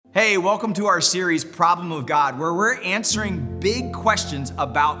Hey, welcome to our series, Problem of God, where we're answering big questions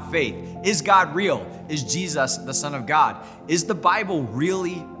about faith. Is God real? Is Jesus the Son of God? Is the Bible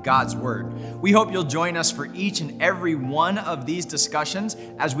really God's Word? We hope you'll join us for each and every one of these discussions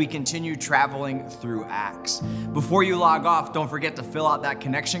as we continue traveling through Acts. Before you log off, don't forget to fill out that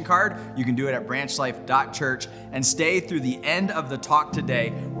connection card. You can do it at branchlife.church and stay through the end of the talk today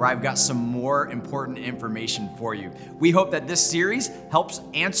where I've got some more important information for you. We hope that this series helps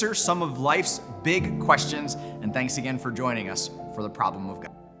answer some of life's big questions, and thanks again for joining us for the Problem of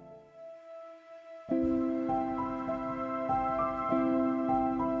God.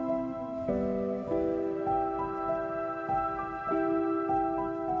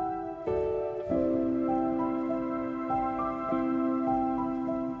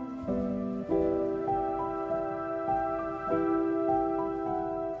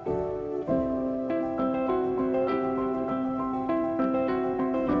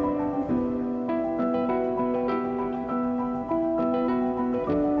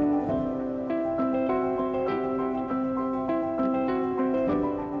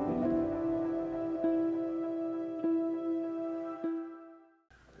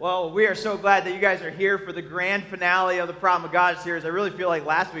 Well, we are so glad that you guys are here for the grand finale of the Problem of God series. I really feel like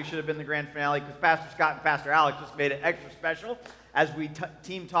last week should have been the grand finale because Pastor Scott and Pastor Alex just made it extra special as we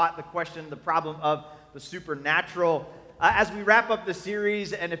team taught the question, the problem of the supernatural. As we wrap up the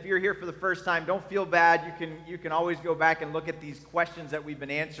series, and if you're here for the first time, don't feel bad. You can always go back and look at these questions that we've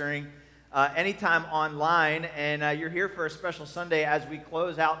been answering anytime online, and you're here for a special Sunday as we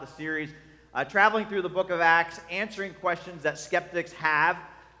close out the series, traveling through the book of Acts, answering questions that skeptics have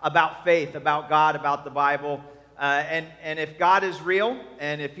about faith, about God, about the Bible. And if God is real,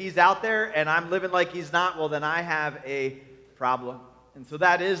 and if he's out there, and I'm living like he's not, well, then I have a problem. And so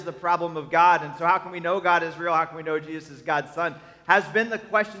that is the problem of God. And so how can we know God is real? How can we know Jesus is God's Son? Has been the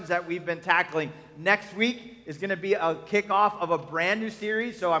questions that we've been tackling. Next week is going to be a kickoff of a brand new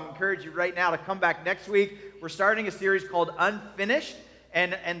series, so I'm encouraging you right now to come back next week. We're starting a series called Unfinished.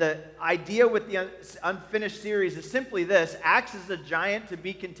 And the idea with the Unfinished series is simply this: Acts is a giant to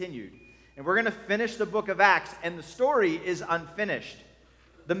be continued. And we're going to finish the book of Acts, and the story is unfinished.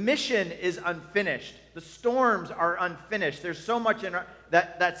 The mission is unfinished. The storms are unfinished. There's so much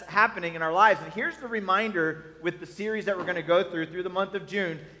that's happening in our lives. And here's the reminder with the series that we're going to go through the month of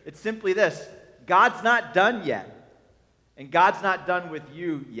June. It's simply this: God's not done yet. And God's not done with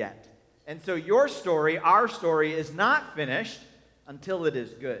you yet. And so your story, our story, is not finished until it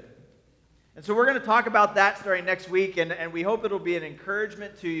is good. And so we're going to talk about that starting next week, and we hope it'll be an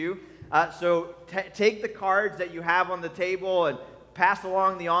encouragement to you. So take the cards that you have on the table and pass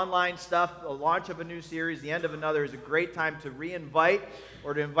along the online stuff. The launch of a new series, the end of another, is a great time to re-invite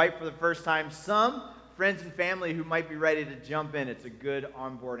or to invite for the first time some friends and family who might be ready to jump in. It's a good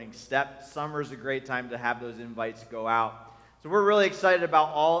onboarding step. Summer's a great time to have those invites go out. So we're really excited about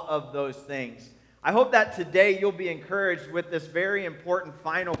all of those things. I hope that today you'll be encouraged with this very important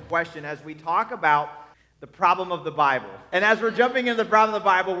final question as we talk about the problem of the Bible. And as we're jumping into the problem of the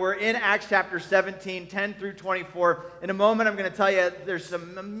Bible, we're in Acts chapter 17, 10 through 24. In a moment, I'm going to tell you there's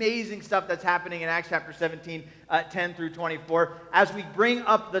some amazing stuff that's happening in Acts chapter 17, 10 through 24. As we bring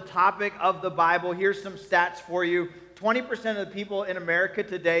up the topic of the Bible, here's some stats for you. 20% of the people in America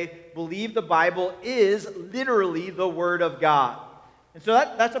today believe the Bible is literally the Word of God. And so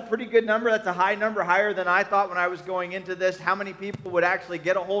that's a pretty good number. That's a high number, higher than I thought when I was going into this. How many people would actually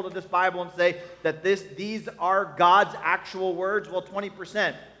get a hold of this Bible and say that these are God's actual words? Well,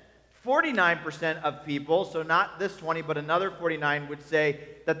 20%. 49% of people, so not this 20, but another 49 would say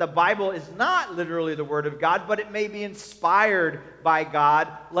that the Bible is not literally the Word of God, but it may be inspired by God,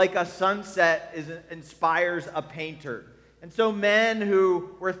 like a sunset inspires a painter. And so men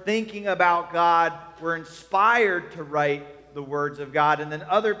who were thinking about God were inspired to write the words of God. And then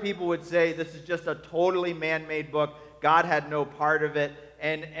other people would say this is just a totally man-made book. God had no part of it.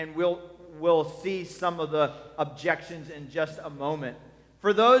 And we'll see some of the objections in just a moment.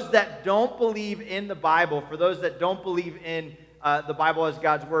 For those that don't believe in the Bible, for those that don't believe in the Bible as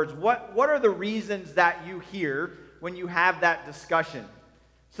God's words, what are the reasons that you hear when you have that discussion?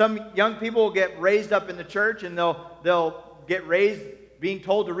 Some young people will get raised up in the church, and they'll get raised being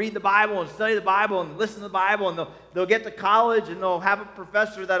told to read the Bible and study the Bible and listen to the Bible, and they'll get to college and they'll have a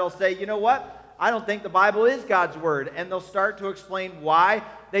professor that'll say, you know what, I don't think the Bible is God's Word, and they'll start to explain why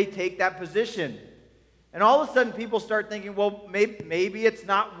they take that position. And all of a sudden people start thinking, well, maybe it's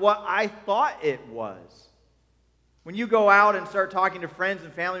not what I thought it was. When you go out and start talking to friends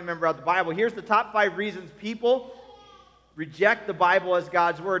and family members about the Bible, here's the top 5 reasons people reject the Bible as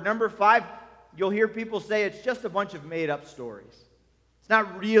God's Word. Number 5, you'll hear people say it's just a bunch of made-up stories. It's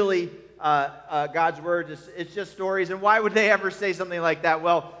not really God's word. It's just stories. And why would they ever say something like that?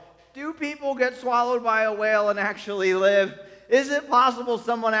 Well, do people get swallowed by a whale and actually live? Is it possible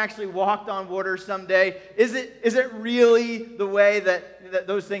someone actually walked on water someday? Is it really the way that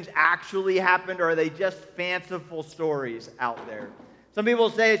those things actually happened, or are they just fanciful stories out there? Some people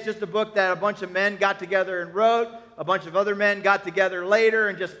say it's just a book that a bunch of men got together and wrote. A bunch of other men got together later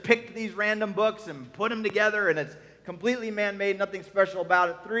and just picked these random books and put them together, and it's completely man-made, nothing special about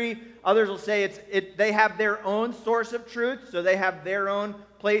it. 3, others will say they have their own source of truth, so they have their own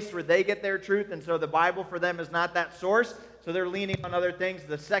place where they get their truth, and so the Bible for them is not that source, so they're leaning on other things.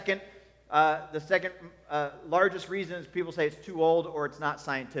 The second largest reason is people say it's too old or it's not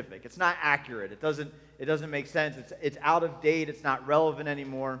scientific. It's not accurate. It doesn't make sense. It's out of date. It's not relevant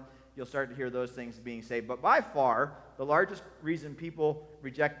anymore. You'll start to hear those things being said. But by far, the largest reason people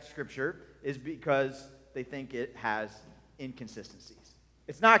reject Scripture is because they think it has inconsistencies.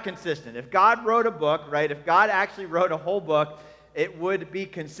 It's not consistent. If God wrote a book, right, if God actually wrote a whole book, it would be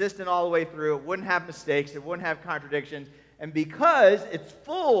consistent all the way through. It wouldn't have mistakes. It wouldn't have contradictions. And because it's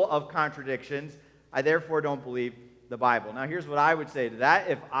full of contradictions, I therefore don't believe the Bible. Now, here's what I would say to that.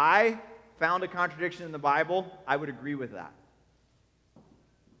 If I found a contradiction in the Bible, I would agree with that.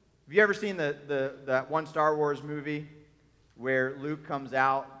 Have you ever seen that one Star Wars movie where Luke comes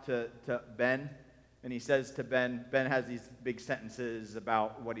out to Ben, and he says to Ben has these big sentences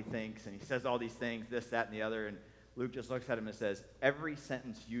about what he thinks, and he says all these things, this, that, and the other, and Luke just looks at him and says, every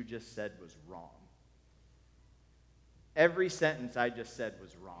sentence you just said was wrong. Every sentence I just said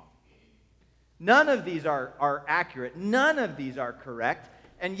was wrong. None of these are accurate. None of these are correct.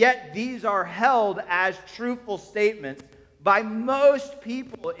 And yet these are held as truthful statements by most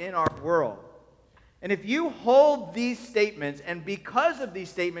people in our world. And if you hold these statements, and because of these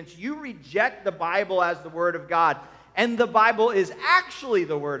statements, you reject the Bible as the Word of God, and the Bible is actually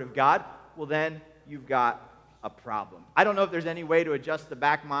the Word of God, well then you've got a problem. I don't know if there's any way to adjust the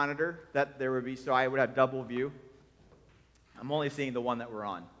back monitor that there would be, so I would have double view. I'm only seeing the one that we're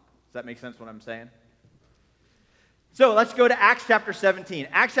on. Does that make sense what I'm saying? So let's go to Acts chapter 17.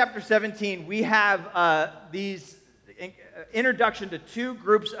 Acts chapter 17, we have these introduction to 2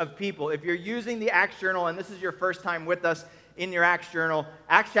 groups of people. If you're using the Acts journal and this is your first time with us in your Acts journal,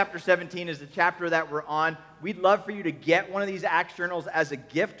 Acts chapter 17 is the chapter that we're on. We'd love for you to get one of these Acts journals as a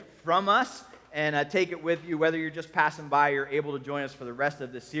gift from us and take it with you, whether you're just passing by or able to join us for the rest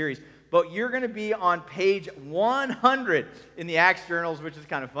of this series. But you're going to be on page 100 in the Acts journals, which is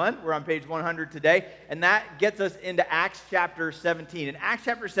kind of fun. We're on page 100 today, and that gets us into Acts chapter 17. In Acts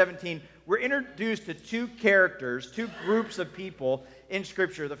chapter 17, we're introduced to 2 characters, 2 groups of people in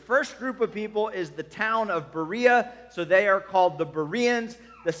Scripture. The first group of people is the town of Berea, so they are called the Bereans.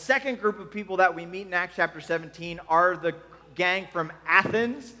 The second group of people that we meet in Acts chapter 17 are the gang from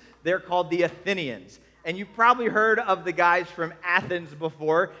Athens. They're called the Athenians. And you've probably heard of the guys from Athens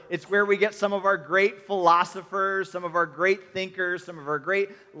before. It's where we get some of our great philosophers, some of our great thinkers, some of our great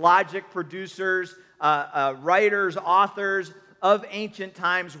logic producers, writers, authors of ancient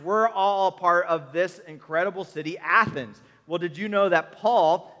times. We're all a part of this incredible city, Athens. Well, did you know that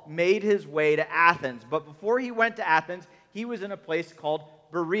Paul made his way to Athens? But before he went to Athens, he was in a place called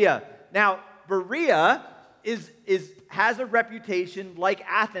Berea. Now, Berea has a reputation like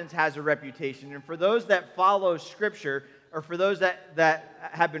Athens has a reputation. And for those that follow Scripture, or for those that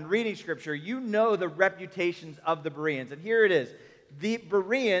have been reading Scripture, you know the reputations of the Bereans. And here it is. The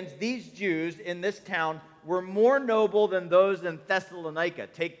Bereans, these Jews in this town, were more noble than those in Thessalonica.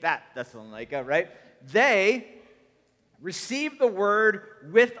 Take that, Thessalonica, right? They received the word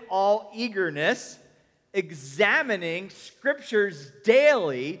with all eagerness, examining Scriptures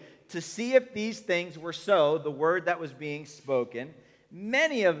daily to see if these things were so, the word that was being spoken.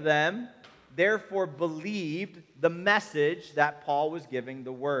 Many of them, therefore, believed the message that Paul was giving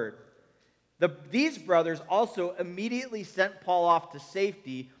the word. These brothers also immediately sent Paul off to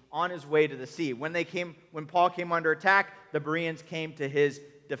safety on his way to the sea. When Paul came under attack, the Bereans came to his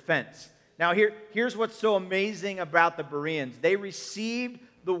defense. Now, here's what's so amazing about the Bereans. They received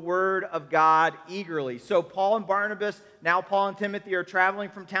the word of God eagerly. So Paul and Barnabas, now Paul and Timothy, are traveling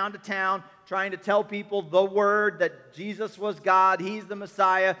from town to town, trying to tell people the word that Jesus was God, He's the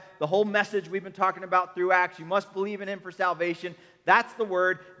Messiah, the whole message we've been talking about through Acts. You must believe in Him for salvation. That's the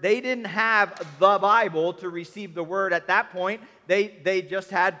word. They didn't have the Bible to receive the word at that point. They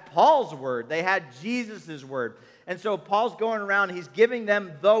just had Paul's word. They had Jesus' word. And so Paul's going around, he's giving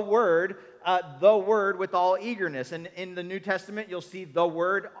them the word with all eagerness. And in the New Testament, you'll see the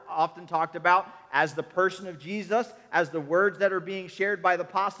word often talked about as the person of Jesus, as the words that are being shared by the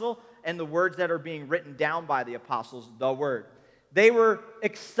apostle, and the words that are being written down by the apostles, the word. They were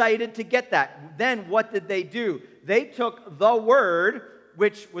excited to get that. Then what did they do? They took the word,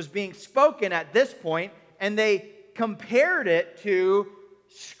 which was being spoken at this point, and they compared it to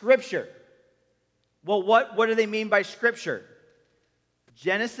Scripture. Well, what do they mean by Scripture?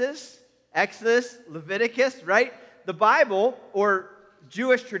 Genesis, Exodus, Leviticus, right? The Bible, or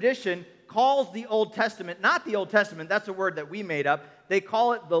Jewish tradition, calls the Old Testament, not the Old Testament, that's a word that we made up. They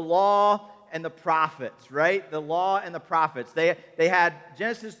call it the law and the prophets, right? The law and the prophets. They had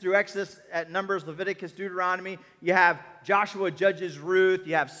Genesis through Exodus, at Numbers, Leviticus, Deuteronomy. You have Joshua, Judges, Ruth.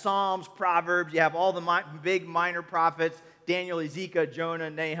 You have Psalms, Proverbs. You have all the big minor prophets, Daniel, Ezekiel, Jonah,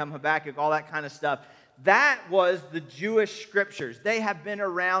 Nahum, Habakkuk, all that kind of stuff. That was the Jewish scriptures. They have been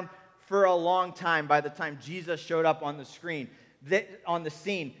around for a long time by the time Jesus showed up on the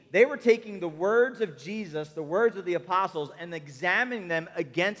scene. They were taking the words of Jesus, the words of the apostles, and examining them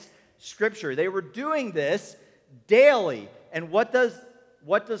against Scripture. They were doing this daily. And what does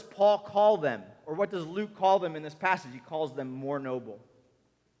Paul call them? Or what does Luke call them in this passage? He calls them more noble.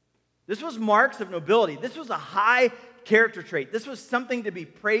 This was marks of nobility. This was a high character trait. This was something to be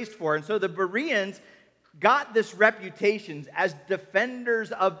praised for. And so the Bereans got this reputation as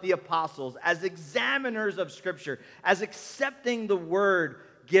defenders of the apostles, as examiners of Scripture, as accepting the word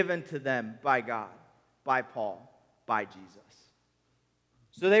given to them by God, by Paul, by Jesus.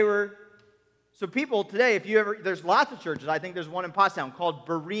 So people today, there's lots of churches. I think there's one in Pottstown called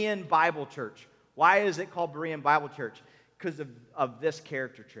Berean Bible Church. Why is it called Berean Bible Church? Because of this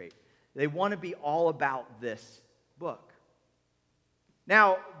character trait. They want to be all about this book.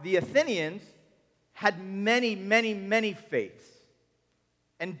 Now, the Athenians had many, many, many faiths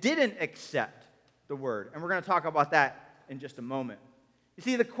and didn't accept the word. And we're going to talk about that in just a moment. You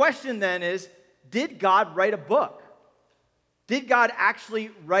see, the question then is, did God write a book? Did God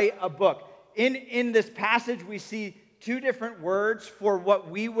actually write a book? In this passage, we see two different words for what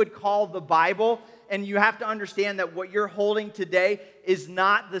we would call the Bible. And you have to understand that what you're holding today is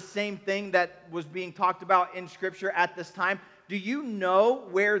not the same thing that was being talked about in Scripture at this time. Do you know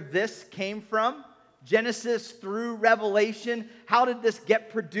where this came from? Genesis through Revelation. How did this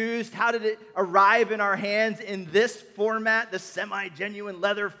get produced? How did it arrive in our hands in this format, the semi-genuine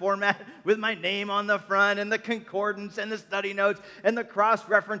leather format with my name on the front and the concordance and the study notes and the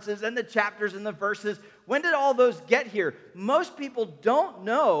cross-references and the chapters and the verses? When did all those get here? Most people don't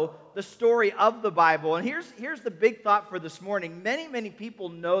know the story of the Bible. And here's the big thought for this morning. Many, many people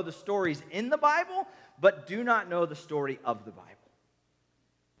know the stories in the Bible, but do not know the story of the Bible.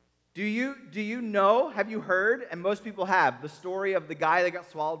 Do you know, have you heard, and most people have, the story of the guy that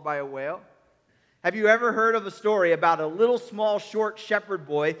got swallowed by a whale? Have you ever heard of a story about a little small short shepherd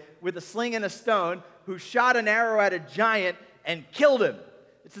boy with a sling and a stone who shot an arrow at a giant and killed him?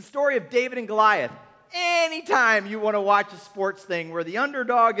 It's the story of David and Goliath. Anytime you want to watch a sports thing where the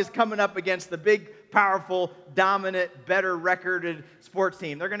underdog is coming up against the big, powerful, dominant, better recorded sports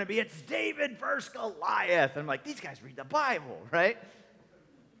team, they're going to be, it's David versus Goliath. And I'm like, these guys read the Bible, right?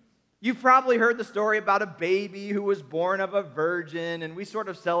 You've probably heard the story about a baby who was born of a virgin, and we sort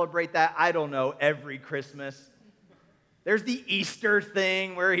of celebrate that, I don't know, every Christmas. There's the Easter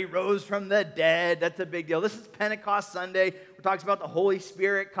thing where he rose from the dead. That's a big deal. This is Pentecost Sunday. It talks about the Holy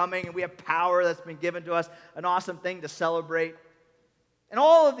Spirit coming, and we have power that's been given to us, an awesome thing to celebrate. And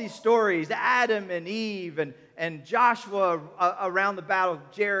all of these stories, Adam and Eve and Joshua around the Battle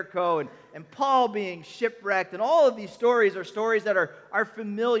of Jericho and Paul being shipwrecked, and all of these stories are stories that are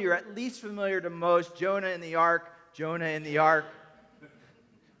familiar, at least familiar to most. Jonah in the ark,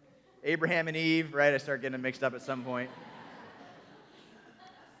 Abraham and Eve, right? I start getting them mixed up at some point.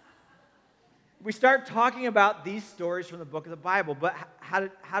 We start talking about these stories from the book of the Bible, but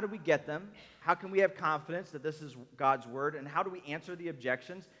how do we get them? How can we have confidence that this is God's word? And how do we answer the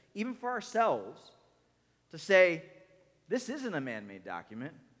objections, even for ourselves, to say, this isn't a man-made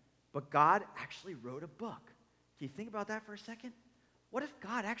document, but God actually wrote a book? Can you think about that for a second? What if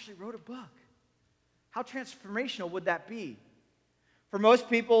God actually wrote a book? How transformational would that be? For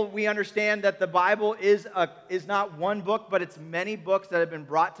most people, we understand that the Bible is not one book, but it's many books that have been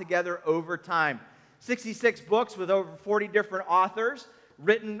brought together over time. 66 books with over 40 different authors,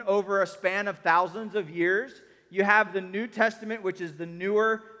 written over a span of thousands of years. You have the New Testament, which is the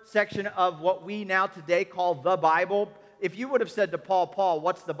newer section of what we now today call the Bible. If you would have said to Paul,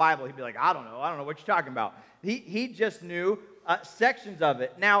 what's the Bible? He'd be like, I don't know what you're talking about. He just knew sections of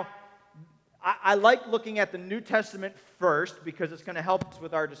it. Now, I like looking at the New Testament first because it's going to help us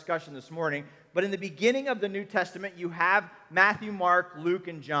with our discussion this morning. But in the beginning of the New Testament, you have Matthew, Mark, Luke,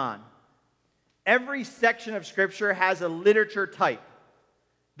 and John. Every section of Scripture has a literature type.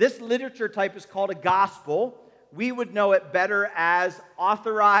 This literature type is called a gospel, we would know it better as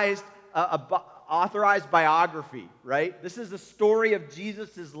authorized biography, right? This is the story of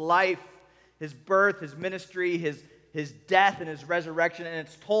Jesus' life, his birth, his ministry, his death, and his resurrection. And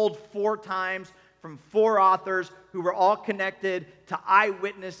it's told 4 times from 4 authors who were all connected to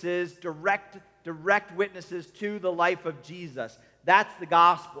eyewitnesses, direct witnesses to the life of Jesus. That's the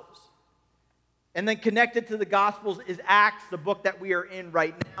Gospels. And then connected to the Gospels is Acts, the book that we are in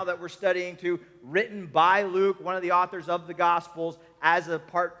right now that we're studying to, written by Luke, one of the authors of the Gospels, as a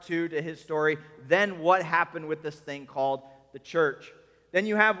part 2 to his story. Then what happened with this thing called the church. Then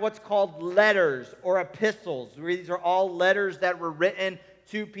you have what's called letters or epistles. These are all letters that were written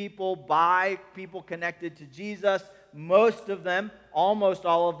to people by people connected to Jesus. Most of them, almost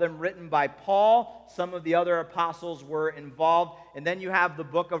all of them, written by Paul. Some of the other apostles were involved. And then you have the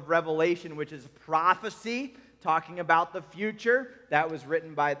book of Revelation, which is prophecy, talking about the future. That was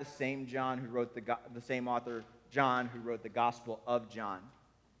written by the same John who wrote the same author, John, who wrote the Gospel of John.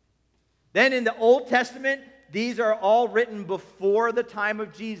 Then in the Old Testament, these are all written before the time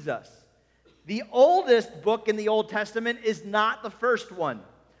of Jesus. The oldest book in the Old Testament is not the first one.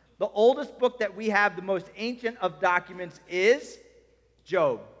 The oldest book that we have, the most ancient of documents, is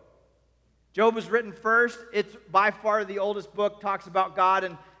Job. Job was written first. It's by far the oldest book, talks about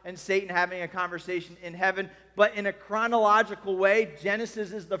God and Satan having a conversation in heaven. But in a chronological way,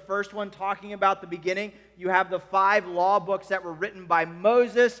 Genesis is the first one talking about the beginning. You have the 5 law books that were written by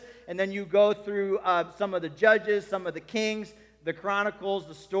Moses, and then you go through some of the Judges, some of the Kings, the Chronicles,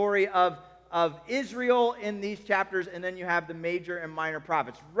 the story of Israel in these chapters, and then you have the major and minor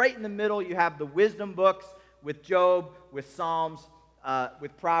prophets. Right in the middle, you have the wisdom books with Job, with Psalms,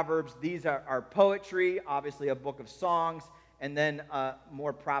 with Proverbs. These are poetry, obviously a book of songs, and then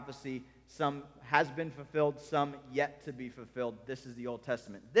more prophecy. Some has been fulfilled, some yet to be fulfilled. This is the Old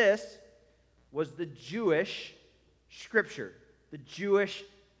Testament. This was the Jewish scripture, the Jewish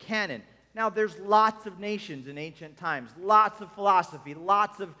canon. Now, there's lots of nations in ancient times, lots of philosophy,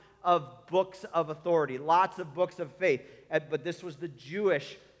 lots of books of authority, lots of books of faith. But this was the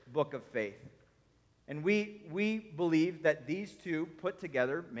Jewish book of faith. And we believe that these two put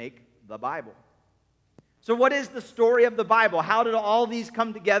together make the Bible. So what is the story of the Bible? How did all these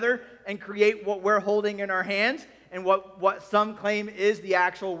come together and create what we're holding in our hands and what some claim is the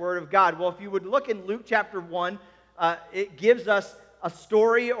actual Word of God? Well, if you would look in Luke chapter 1, it gives us a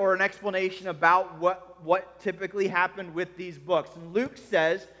story or an explanation about what typically happened with these books. And Luke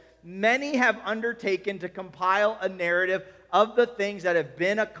says, many have undertaken to compile a narrative of the things that have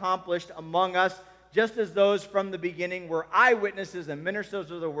been accomplished among us, just as those from the beginning were eyewitnesses and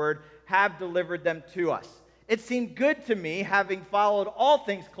ministers of the word have delivered them to us. It seemed good to me, having followed all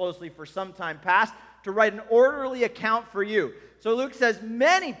things closely for some time past, to write an orderly account for you. So Luke says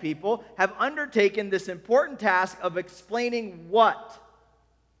many people have undertaken this important task of explaining what?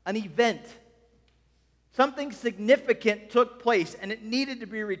 An event. Something significant took place, and it needed to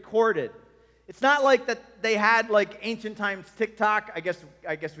be recorded. It's not like that they had like ancient times TikTok. I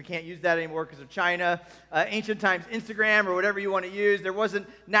guess we can't use that anymore because of China. Ancient times Instagram or whatever you want to use. There wasn't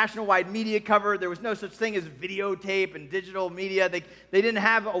nationwide media cover. There was no such thing as videotape and digital media. They didn't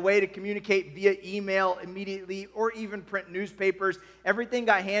have a way to communicate via email immediately or even print newspapers. Everything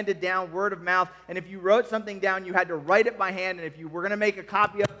got handed down word of mouth. And if you wrote something down, you had to write it by hand. And if you were going to make a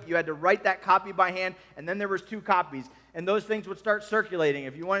copy of it, you had to write that copy by hand. And then there was 2 copies. And those things would start circulating.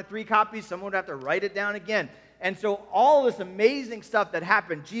 If you wanted 3 copies, someone would have to write it down again. And so all this amazing stuff that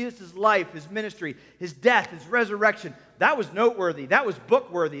happened, Jesus' life, his ministry, his death, his resurrection, that was noteworthy. That was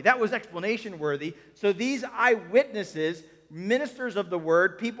book-worthy. That was explanation-worthy. So these eyewitnesses, ministers of the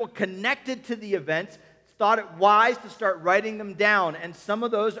word, people connected to the events, thought it wise to start writing them down. And some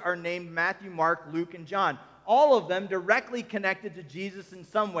of those are named Matthew, Mark, Luke, and John. All of them directly connected to Jesus in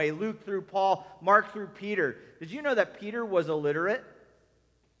some way. Luke through Paul, Mark through Peter. Did you know that Peter was illiterate?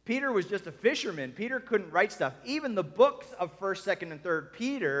 Peter was just a fisherman. Peter couldn't write stuff. Even the books of 1st, 2nd, and 3rd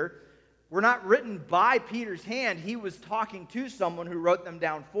Peter were not written by Peter's hand. He was talking to someone who wrote them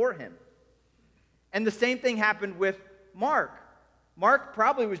down for him. And the same thing happened with Mark. Mark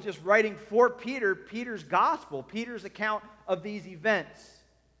probably was just writing for Peter's gospel, Peter's account of these events.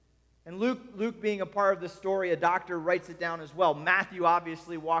 And Luke being a part of this story, a doctor, writes it down as well. Matthew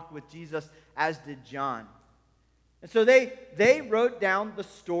obviously walked with Jesus, as did John. And so they wrote down the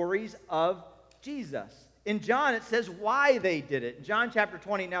stories of Jesus. In John, it says why they did it. In John chapter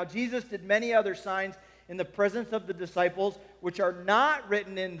 20, now Jesus did many other signs in the presence of the disciples, which are not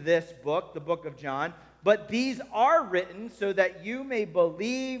written in this book, the book of John, but these are written so that you may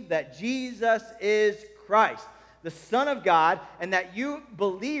believe that Jesus is Christ, the Son of God, and that you,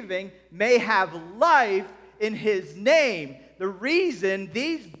 believing, may have life in his name. The reason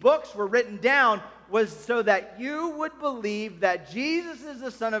these books were written down was so that you would believe that Jesus is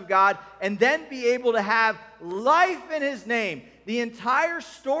the Son of God and then be able to have life in his name. The entire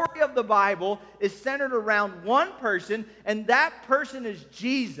story of the Bible is centered around one person, and that person is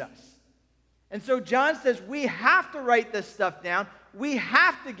Jesus. And so John says, we have to write this stuff down. We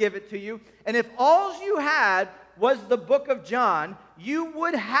have to give it to you. And if all you had was the book of John, you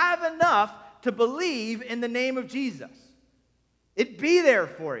would have enough to believe in the name of Jesus. It'd be there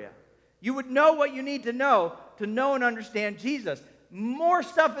for you. You would know what you need to know and understand Jesus. More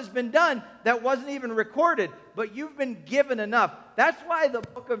stuff has been done that wasn't even recorded, but you've been given enough. That's why the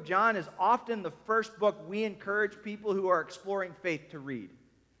book of John is often the first book we encourage people who are exploring faith to read.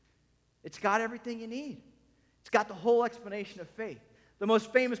 It's got everything you need. It's got the whole explanation of faith. The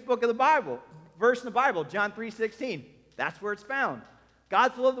most famous book of the Bible, verse in the Bible, John 3:16. That's where it's found.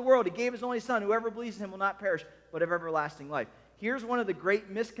 God so loved the world, he gave his only son. Whoever believes in him will not perish, but have everlasting life. Here's one of the great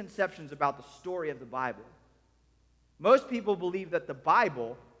misconceptions about the story of the Bible. Most people believe that the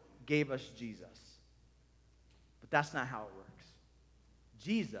Bible gave us Jesus. But that's not how it works.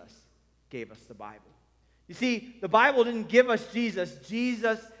 Jesus gave us the Bible. You see, the Bible didn't give us Jesus.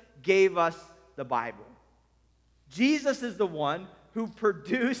 Jesus gave us the Bible. Jesus is the one who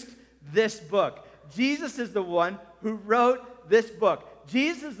produced this book. Jesus is the one who wrote this book.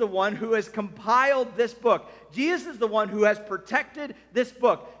 Jesus is the one who has compiled this book. Jesus is the one who has protected this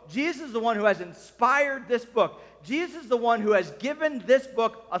book. Jesus is the one who has inspired this book. Jesus is the one who has given this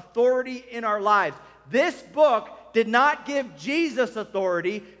book authority in our lives. This book did not give Jesus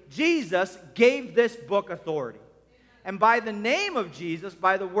authority. Jesus gave this book authority. And by the name of Jesus,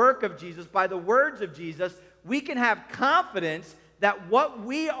 by the work of Jesus, by the words of Jesus, we can have confidence that what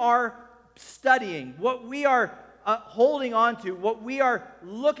we are studying, what we are holding on to, what we are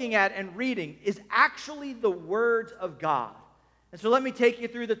looking at and reading is actually the words of God. And so let me take you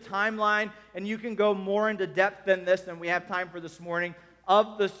through the timeline, and you can go more into depth than this than we have time for this morning,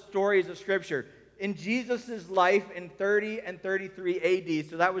 of the stories of Scripture. In Jesus' life in 30 and 33 AD,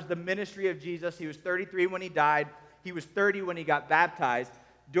 so that was the ministry of Jesus. He was 33 when he died. He was 30 when he got baptized.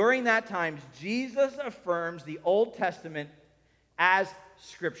 During that time, Jesus affirms the Old Testament as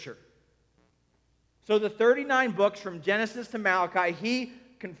Scripture. So the 39 books from Genesis to Malachi, he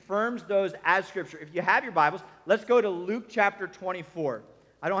confirms those as Scripture. If you have your Bibles, let's go to Luke chapter 24.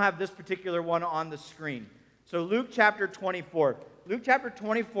 I don't have this particular one on the screen. So Luke chapter 24. Luke chapter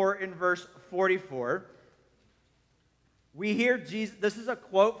 24 in verse 44. We hear Jesus, this is a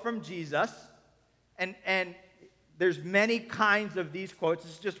quote from Jesus, and there's many kinds of these quotes.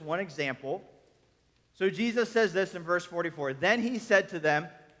 This is just one example. So Jesus says this in verse 44. Then he said to them,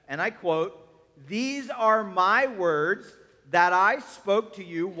 and I quote, "These are my words that I spoke to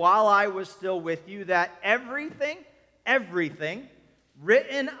you while I was still with you, that everything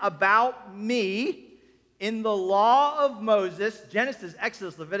written about me in the law of Moses," Genesis,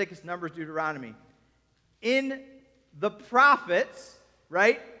 Exodus, Leviticus, Numbers, Deuteronomy, "in the prophets,"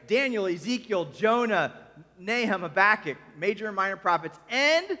 right? Daniel, Ezekiel, Jonah, Nahum, Habakkuk, major and minor prophets,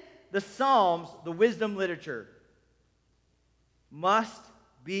 "and the Psalms," the wisdom literature, "must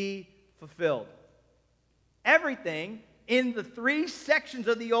be fulfilled." Everything in the three sections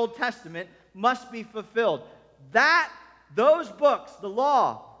of the Old Testament must be fulfilled. Those books, the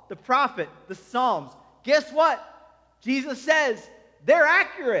law, the prophet, the Psalms, guess what? Jesus says they're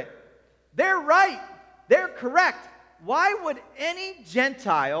accurate. They're right. They're correct. Why would any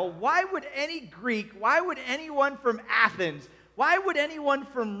Gentile, why would any Greek, why would anyone from Athens, why would anyone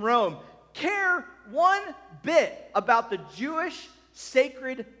from Rome care one bit about the Jewish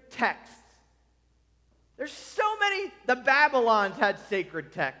sacred texts? There's so many. The Babylons had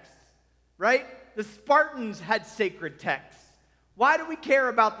sacred texts, right? The Spartans had sacred texts. Why do we care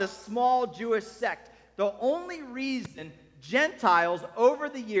about this small Jewish sect? The only reason Gentiles over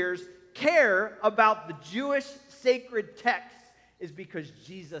the years care about the Jewish sacred texts is because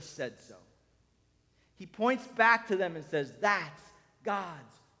Jesus said so. He points back to them and says, that's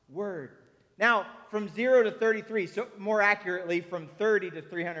God's word. Now, from 0 to 33, so more accurately, from 30 to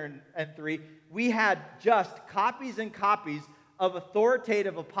 303, we had just copies and copies of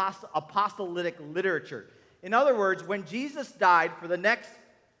authoritative apostolic literature. In other words, when Jesus died, for the next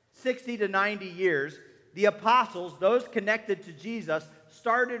 60 to 90 years, the apostles, those connected to Jesus,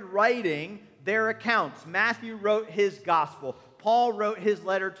 started writing their accounts. Matthew wrote his gospel. Paul wrote his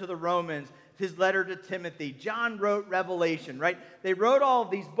letter to the Romans, his letter to Timothy. John wrote Revelation, right? They wrote all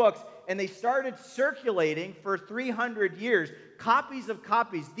of these books, and they started circulating for 300 years, copies of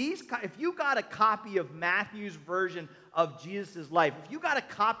copies. If you got a copy of Matthew's version of Jesus' life, if you got a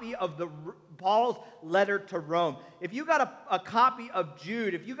copy of the Paul's letter to Rome. If you got a copy of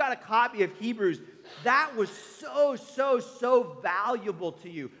Jude, if you got a copy of Hebrews, that was so valuable to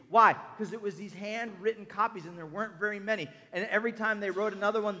you. Why? Because it was these handwritten copies, and there weren't very many. And every time they wrote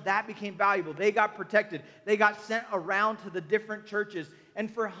another one, that became valuable. They got protected. They got sent around to the different churches. And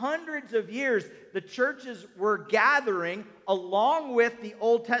for hundreds of years, the churches were gathering, along with the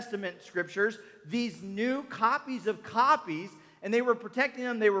Old Testament scriptures, these new copies of copies, and they were protecting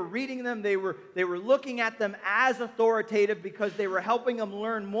them, they were reading them, they were looking at them as authoritative because they were helping them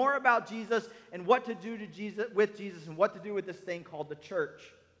learn more about Jesus and what to do with Jesus and what to do with this thing called the church.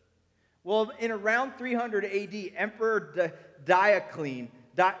 Well, in around 300 AD, Emperor Diocletian,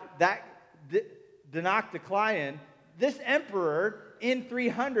 this emperor in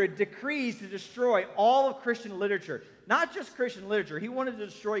 300 decrees to destroy all of Christian literature. Not just Christian literature. He wanted to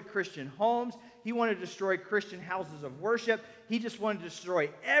destroy Christian homes. He wanted to destroy Christian houses of worship. He just wanted to destroy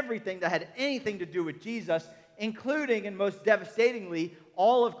everything that had anything to do with Jesus, including, and most devastatingly,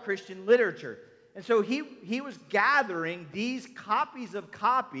 all of Christian literature. And so he was gathering these copies of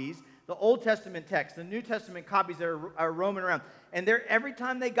copies, the Old Testament text, the New Testament copies that are roaming around. And every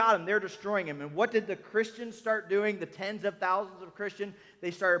time they got them, they're destroying them. And what did the Christians start doing? The tens of thousands of Christians,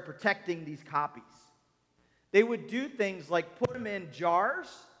 they started protecting these copies. They would do things like put them in jars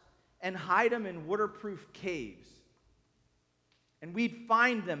and hide them in waterproof caves. And we'd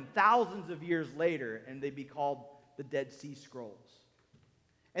find them thousands of years later, and they'd be called the Dead Sea Scrolls.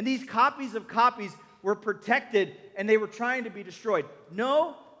 And these copies of copies were protected, and they were trying to be destroyed.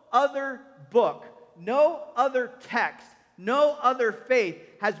 No other book, no other text, no other faith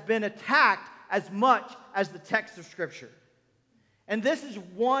has been attacked as much as the text of Scripture. And this is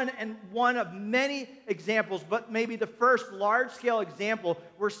one of many examples, but maybe the first large-scale example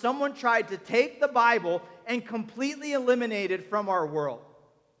where someone tried to take the Bible and completely eliminate it from our world.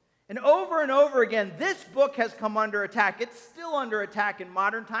 And over again, this book has come under attack. It's still under attack in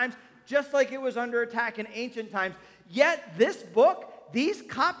modern times, just like it was under attack in ancient times. Yet this book, these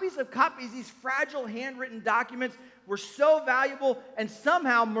copies of copies, these fragile handwritten documents were so valuable, and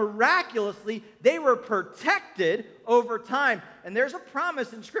somehow, miraculously, they were protected over time. And there's a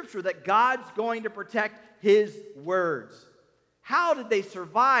promise in Scripture that God's going to protect His words. How did they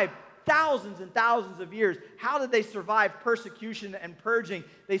survive thousands and thousands of years? How did they survive persecution and purging?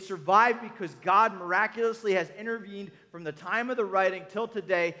 They survived because God miraculously has intervened from the time of the writing till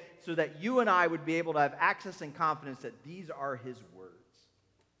today so that you and I would be able to have access and confidence that these are His words.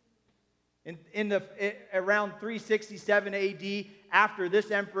 Around 367 AD, after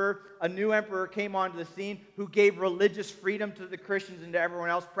this emperor, a new emperor came onto the scene who gave religious freedom to the Christians and to everyone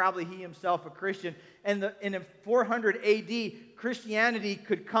else, probably he himself a Christian. And in 400 AD, Christianity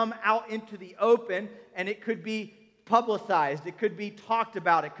could come out into the open, and it could be publicized, it could be talked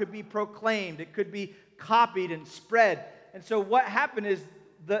about, it could be proclaimed, it could be copied and spread. And so what happened is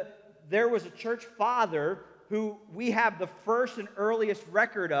there was a church father who we have the first and earliest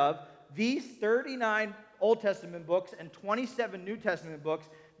record of, these 39 Old Testament books and 27 New Testament books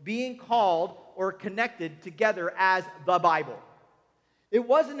being called or connected together as the Bible. It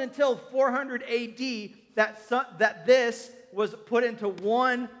wasn't until 400 AD that this was put into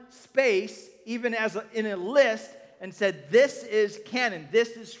one space, even in a list, and said, this is canon, this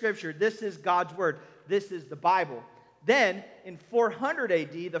is Scripture, this is God's Word, this is the Bible. Then, in 400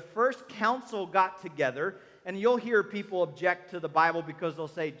 AD, the first council got together. And you'll hear people object to the Bible because they'll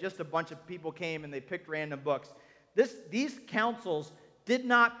say just a bunch of people came and they picked random books. These councils did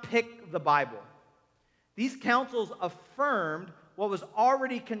not pick the Bible. These councils affirmed what was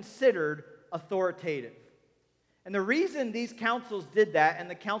already considered authoritative. And the reason these councils did that, and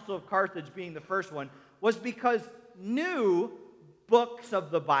the Council of Carthage being the first one, was because new books of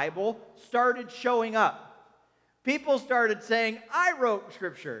the Bible started showing up. People started saying, I wrote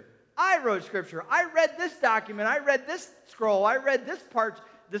Scripture. I wrote Scripture. I read this document. I read this scroll. I read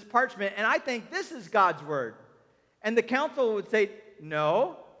this parchment, and I think this is God's Word. And the council would say,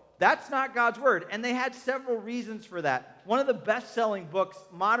 no, that's not God's Word. And they had several reasons for that. One of the best-selling books,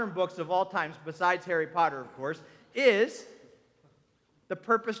 modern books of all times, besides Harry Potter, of course, is The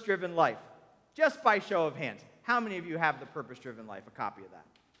Purpose-Driven Life. Just by show of hands, how many of you have The Purpose-Driven Life, a copy of that?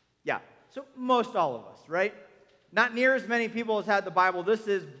 Yeah, so most all of us, right? Not near as many people as had the Bible. This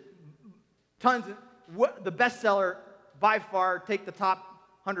is the bestseller by far. Take the top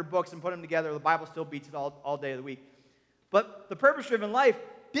 100 books and put them together. The Bible still beats it all day of the week. But The Purpose-Driven Life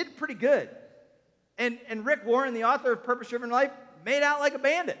did pretty good. And Rick Warren, the author of Purpose-Driven Life, made out like a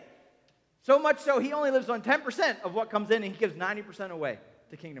bandit. So much so, he only lives on 10% of what comes in, and he gives 90% away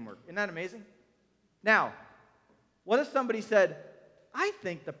to kingdom work. Isn't that amazing? Now, what if somebody said, I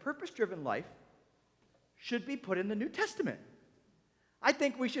think the purpose-driven life should be put in the New Testament. I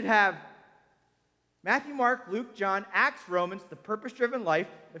think we should have Matthew, Mark, Luke, John, Acts, Romans, the purpose-driven life,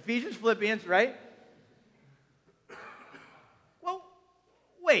 Ephesians, Philippians, right? Well,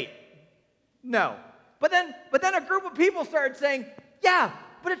 wait. No. But then a group of people started saying, yeah,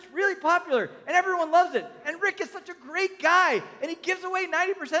 but it's really popular, and everyone loves it, and Rick is such a great guy, and he gives away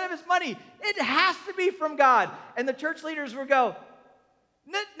 90% of his money. It has to be from God. And the church leaders would go,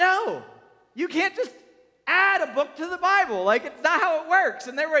 no, you can't just add a book to the Bible. Like, it's not how it works.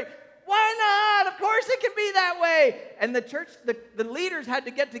 And they were like, why not? Of course it can be that way. And the church, the leaders had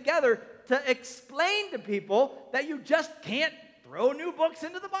to get together to explain to people that you just can't throw new books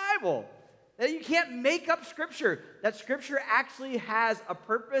into the Bible. That you can't make up Scripture. That Scripture actually has a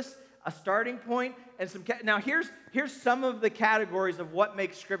purpose, a starting point, and some... Now, here's some of the categories of what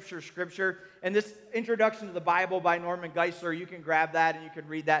makes Scripture Scripture. And this Introduction to the Bible by Norman Geisler, you can grab that and you can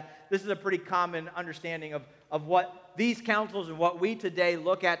read that. This is a pretty common understanding of what these councils and what we today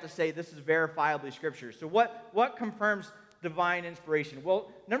look at to say this is verifiably Scripture. So what confirms divine inspiration? Well,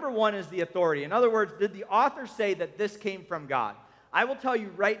 number one is the authority. In other words, did the author say that this came from God? I will tell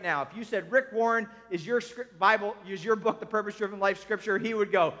you right now, if you said, Rick Warren, is your Bible, is your book, The Purpose-Driven Life, Scripture? He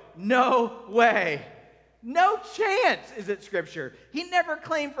would go, no way. No chance is it Scripture. He never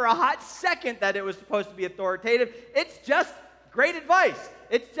claimed for a hot second that it was supposed to be authoritative. It's just great advice.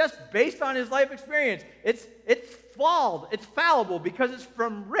 It's just based on his life experience. It's flawed. It's fallible because it's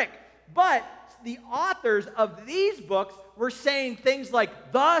from Rick. But the authors of these books were saying things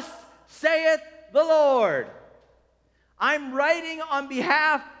like, thus saith the Lord. I'm writing on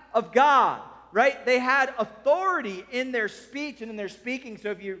behalf of God, right? They had authority in their speech and in their speaking. So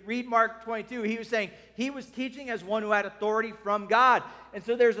if you read Mark 22, he was saying he was teaching as one who had authority from God. And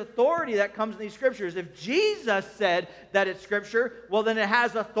so there's authority that comes in these scriptures. If Jesus said that it's Scripture, well, then it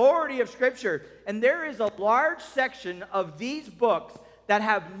has authority of Scripture. And there is a large section of these books that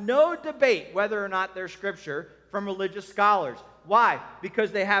have no debate whether or not they're Scripture from religious scholars. Why?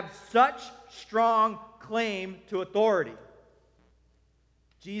 Because they have such strong claim to authority.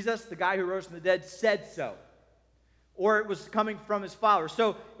 Jesus, the guy who rose from the dead, said so. Or it was coming from his followers.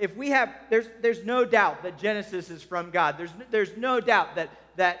 So if we have, there's no doubt that Genesis is from God. There's no doubt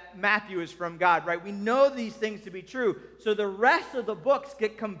that Matthew is from God, right? We know these things to be true. So the rest of the books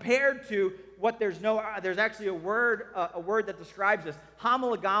get compared to what there's actually a word that describes this,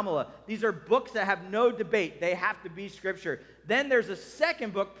 homologamala. These are books that have no debate. They have to be Scripture. Then there's a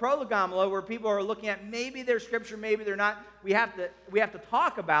second book, prolegomala, where people are looking at maybe they're Scripture, maybe they're not. We have to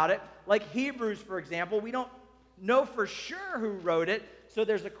talk about it. Like Hebrews, for example, we don't know for sure who wrote it, so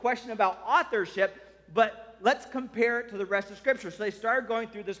there's a question about authorship, but let's compare it to the rest of Scripture. So they started going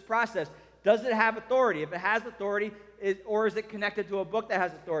through this process. Does it have authority? If it has authority, or is it connected to a book that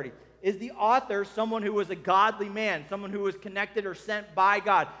has authority? Is the author someone who was a godly man, someone who was connected or sent by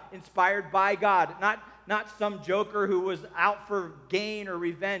God, inspired by God, not some joker who was out for gain or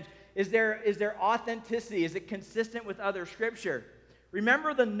revenge? Is there authenticity? Is it consistent with other Scripture?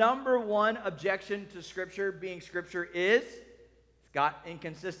 Remember, the number one objection to Scripture being Scripture is it's got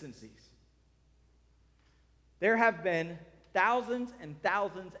inconsistencies. There have been thousands and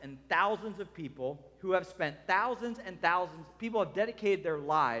thousands and thousands of people who have spent thousands and thousands, people have dedicated their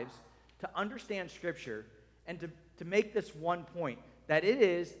lives to understand Scripture and to make this one point, that it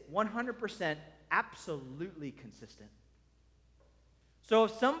is 100% absolutely consistent. So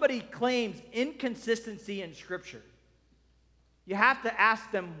if somebody claims inconsistency in Scripture, you have to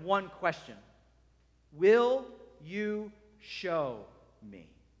ask them one question. Will you show me?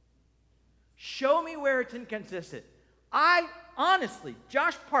 Show me where it's inconsistent. I honestly,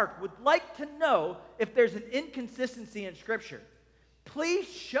 Josh Park, would like to know if there's an inconsistency in Scripture. Please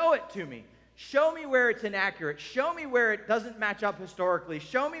show it to me. Show me where it's inaccurate. Show me where it doesn't match up historically.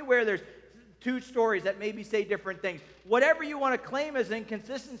 Show me where there's two stories that maybe say different things. Whatever you want to claim as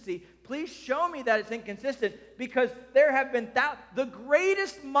inconsistency, please show me that it's inconsistent, because there have been the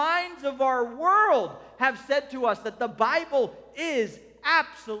greatest minds of our world have said to us that the Bible is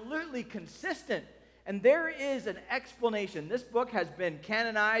absolutely consistent. And there is an explanation. This book has been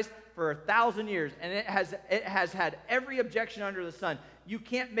canonized for 1,000 years, and it has had every objection under the sun. You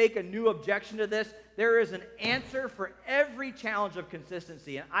can't make a new objection to this. There is an answer for every challenge of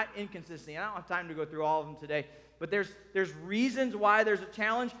inconsistency. And I don't have time to go through all of them today, but there's reasons why there's a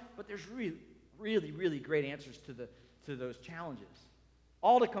challenge, but there's really, really, really great answers to those challenges.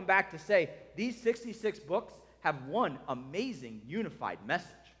 All to come back to say, these 66 books have one amazing unified message.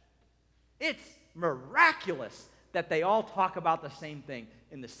 It's miraculous that they all talk about the same thing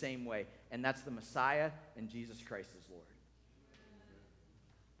in the same way, and that's the Messiah and Jesus Christ as Lord.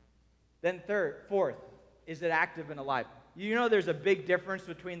 Then fourth, is it active and alive? You know there's a big difference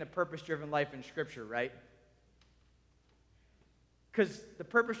between the purpose-driven life and Scripture, right? Because the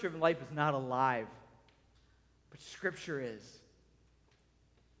purpose-driven life is not alive, but Scripture is.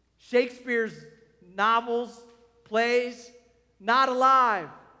 Shakespeare's novels, plays, not alive,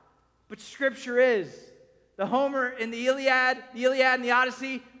 but Scripture is. The Homer in the Iliad and the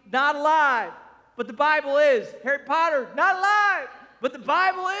Odyssey, not alive, but the Bible is. Harry Potter, not alive, but the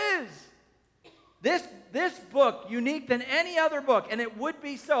Bible is. This book, unique than any other book, and it would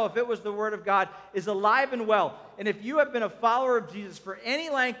be so if it was the Word of God, is alive and well. And if you have been a follower of Jesus for any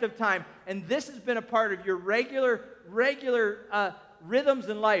length of time, and this has been a part of your regular rhythms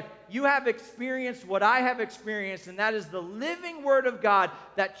in life, you have experienced what I have experienced, and that is the living Word of God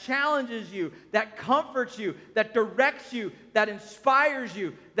that challenges you, that comforts you, that directs you, that inspires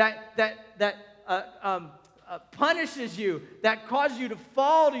you, that punishes you, that causes you to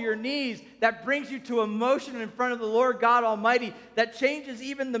fall to your knees, that brings you to emotion in front of the Lord God Almighty, that changes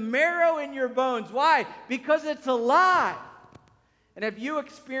even the marrow in your bones. Why? Because it's alive. And have you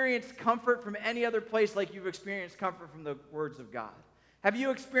experienced comfort from any other place like you've experienced comfort from the words of God? Have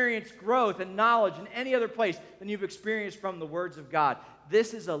you experienced growth and knowledge in any other place than you've experienced from the words of God?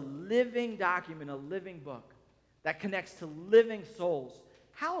 This is a living document, a living book that connects to living souls.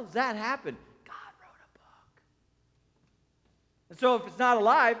 How does that happen? God wrote a book. And so if it's not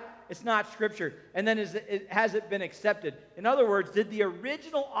alive, it's not Scripture. And then has it been accepted? In other words, did the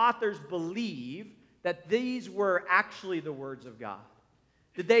original authors believe that these were actually the words of God?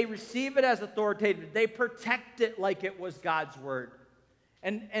 Did they receive it as authoritative? Did they protect it like it was God's word?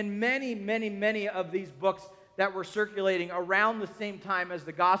 And many of these books that were circulating around the same time as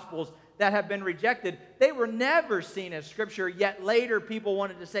the Gospels that have been rejected, they were never seen as Scripture, yet later people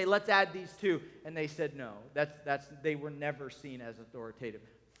wanted to say, let's add these two, and they said no. They were never seen as authoritative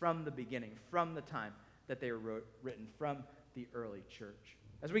from the beginning, from the time that they were written, from the early church.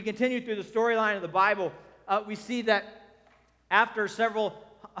 As we continue through the storyline of the Bible, we see that after several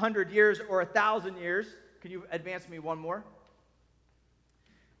hundred years or 1,000 years, can you advance me one more?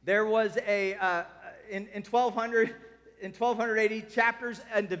 There was in 1280, chapters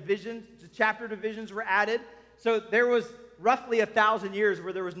and divisions, chapter divisions were added. So there was roughly 1,000 years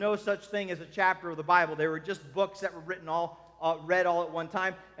where there was no such thing as a chapter of the Bible. They were just books that were written read all at one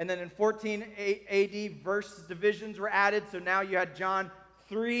time. And then in 14 AD, verse divisions were added. So now you had John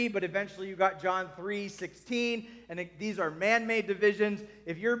 3, but eventually you got John 3:16, and these are man-made divisions.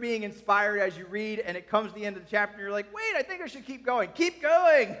 If you're being inspired as you read and it comes to the end of the chapter, you're like, wait, I think I should keep going. Keep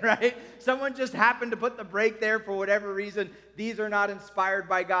going, right? Someone just happened to put the break there for whatever reason. These are not inspired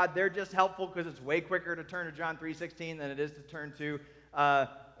by God. They're just helpful because it's way quicker to turn to John 3:16 than it is to turn to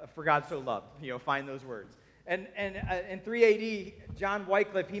for God so loved. Find those words. And in 3 AD, John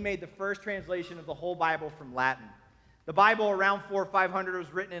Wycliffe, he made the first translation of the whole Bible from Latin. The Bible around 400 or 500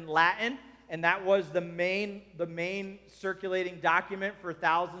 was written in Latin, and that was the main circulating document for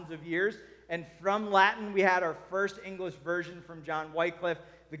thousands of years. And from Latin, we had our first English version from John Wycliffe.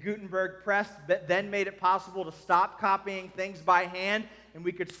 The Gutenberg press then made it possible to stop copying things by hand, and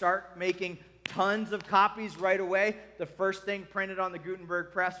we could start making tons of copies right away. The first thing printed on the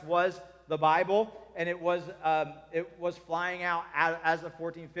Gutenberg press was the Bible, and it was flying out as of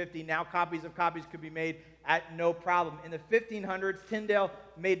 1450. Now copies could be made at no problem. In the 1500s, Tyndale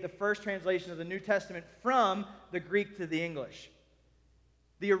made the first translation of the New Testament from the Greek to the English.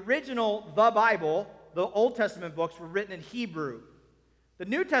 The original, the Bible, the Old Testament books were written in Hebrew. The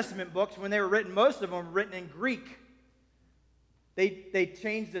New Testament books, when they were written, most of them were written in Greek. They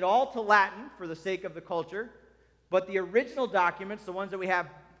changed it all to Latin for the sake of the culture, but the original documents, the ones that we have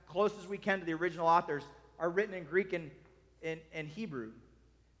close as we can to the original authors, are written in Greek and Hebrew.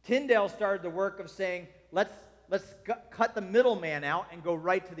 Tyndale started the work of saying, let's cut the middleman out and go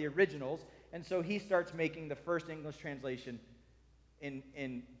right to the originals. And so he starts making the first English translation in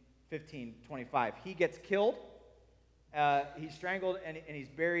 1525. He gets killed, he's strangled, and he's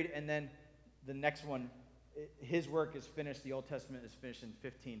buried. And then the next one, his work is finished. The Old Testament is finished in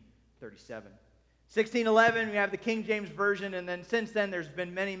 1537. 1611, we have the King James Version, and then since then there's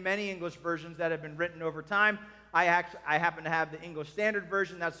been many English versions that have been written over time. I happen to have the English Standard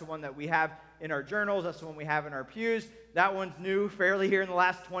Version. That's the one that we have in our journals. That's the one we have in our pews. That one's new fairly here in the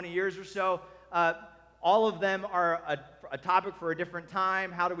last 20 years or so. All of them are a topic for a different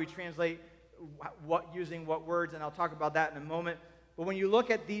time. How do we translate using what words? And I'll talk about that in a moment. But when you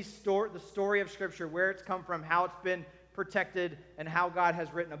look at the story of Scripture, where it's come from, how it's been protected, and how God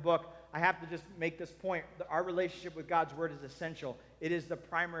has written a book, I have to just make this point. Our relationship with God's Word is essential. It is the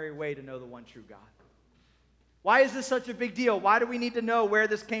primary way to know the one true God. Why is this such a big deal? Why do we need to know where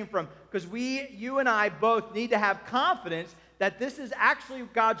this came from? Because you and I both need to have confidence that this is actually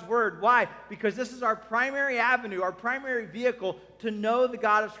God's word. Why? Because this is our primary avenue, our primary vehicle to know the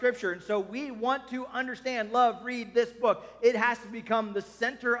God of Scripture. And so we want to understand, love, read this book. It has to become the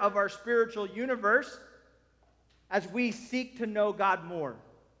center of our spiritual universe as we seek to know God more.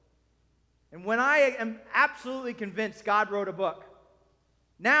 And when I am absolutely convinced God wrote a book,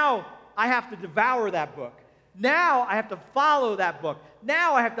 now I have to devour that book. Now I have to follow that book.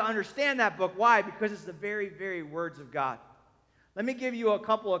 Now I have to understand that book. Why? Because it's the very, very words of God. Let me give you a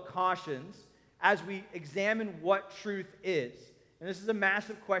couple of cautions as we examine what truth is. And this is a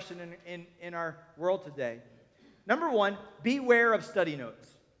massive question in our world today. Number one, beware of study notes.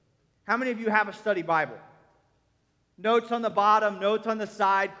 How many of you have a study Bible? Notes on the bottom, notes on the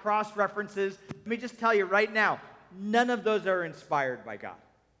side, cross references. Let me just tell you right now, none of those are inspired by God.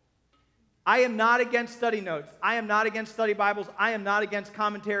 I am not against study notes. I am not against study Bibles. I am not against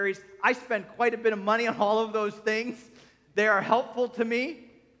commentaries. I spend quite a bit of money on all of those things. They are helpful to me,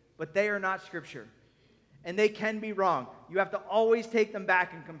 but they are not Scripture. And they can be wrong. You have to always take them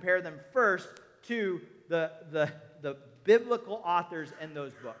back and compare them first to the biblical authors and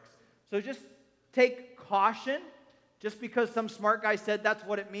those books. So just take caution. Just because some smart guy said that's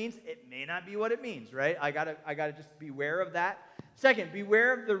what it means, it may not be what it means, right? I gotta just beware of that. Second,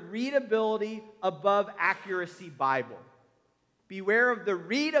 beware of the readability above accuracy Bible. Beware of the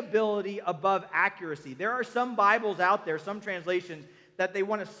readability above accuracy. There are some Bibles out there, some translations, that they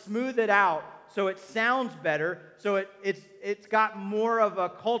want to smooth it out so it sounds better, so it's got more of a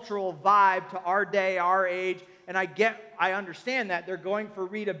cultural vibe to our day, our age, and I understand that. They're going for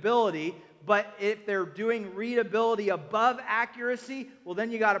readability, but if they're doing readability above accuracy, well,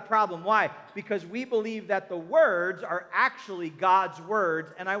 then you got a problem. Why? Because we believe that the words are actually God's words,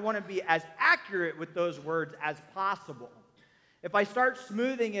 and I want to be as accurate with those words as possible. If I start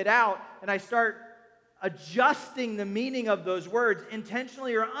smoothing it out and I start adjusting the meaning of those words,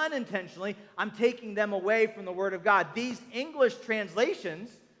 intentionally or unintentionally, I'm taking them away from the Word of God. These English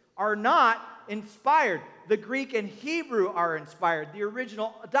translations are not inspired. The Greek and Hebrew are inspired. The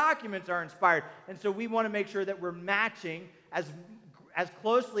original documents are inspired. And so we want to make sure that we're matching as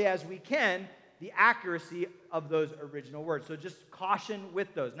closely as we can the accuracy of those original words. So just caution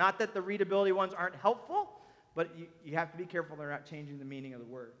with those. Not that the readability ones aren't helpful, but you have to be careful they're not changing the meaning of the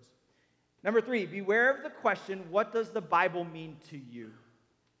words. Number 3, beware of the question, what does the Bible mean to you?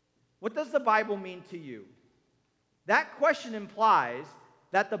 What does the Bible mean to you? That question implies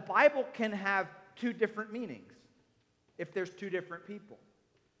that the Bible can have two different meanings if there's two different people.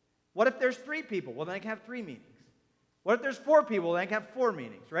 What if there's 3 people? Well, then it can have 3 meanings. What if there's 4 people? Then it can have 4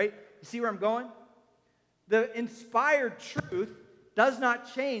 meanings, right? You see where I'm going? The inspired truth does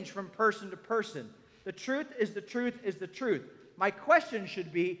not change from person to person. The truth is the truth is the truth. My question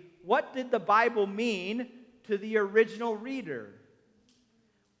should be, what did the Bible mean to the original reader?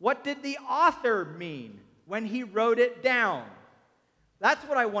 What did the author mean when he wrote it down? That's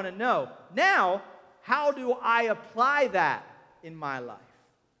what I want to know. Now, how do I apply that in my life?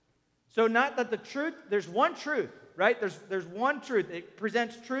 So not that the truth, there's one truth, right? There's one truth. It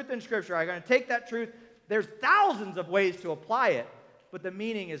presents truth in Scripture. I'm going to take that truth. There's thousands of ways to apply it, but the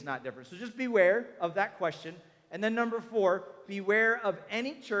meaning is not different. So just beware of that question. And then number 4, beware of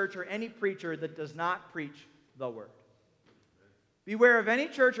any church or any preacher that does not preach the Word. Beware of any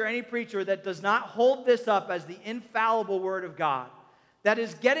church or any preacher that does not hold this up as the infallible Word of God, that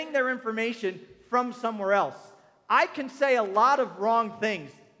is getting their information from somewhere else. I can say a lot of wrong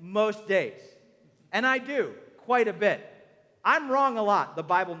things most days, and I do quite a bit. I'm wrong a lot. The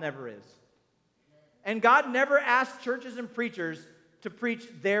Bible never is. And God never asked churches and preachers to preach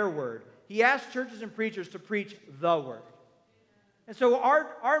their word. He asked churches and preachers to preach the word. And so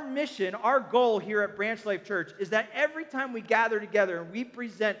our mission, our goal here at Branch Life Church is that every time we gather together and we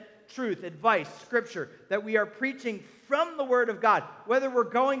present truth, advice, Scripture, that we are preaching from the Word of God. Whether we're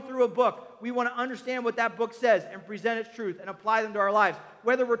going through a book, we want to understand what that book says and present its truth and apply them to our lives.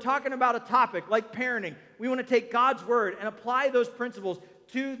 Whether we're talking about a topic like parenting, we want to take God's Word and apply those principles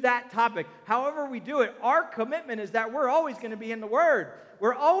to that topic. However we do it, our commitment is that we're always going to be in the Word.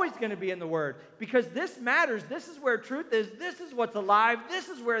 We're always going to be in the Word because this matters. This is where truth is. This is what's alive. This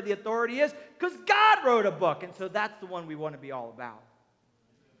is where the authority is because God wrote a book, and so that's the one we want to be all about.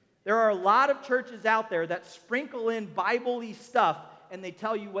 There are a lot of churches out there that sprinkle in Bible-y stuff, and they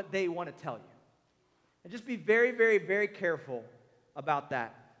tell you what they want to tell you. And just be very, very, very careful about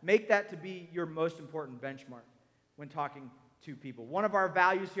that. Make that to be your most important benchmark when talking to people. One of our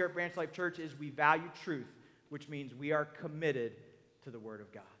values here at Branch Life Church is we value truth, which means we are committed to the Word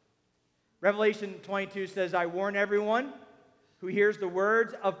of God. Revelation 22 says, I warn everyone who hears the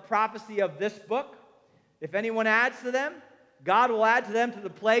words of prophecy of this book. If anyone adds to them, God will add to them to the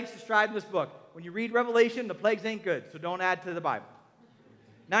plagues described in this book. When you read Revelation, the plagues ain't good, so don't add to the Bible.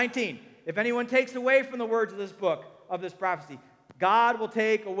 19, if anyone takes away from the words of this book, of this prophecy, God will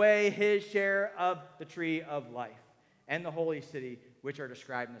take away his share of the tree of life and the holy city, which are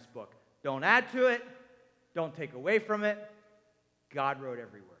described in this book. Don't add to it. Don't take away from it. God wrote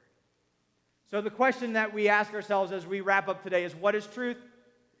every word. So the question that we ask ourselves as we wrap up today is, what is truth?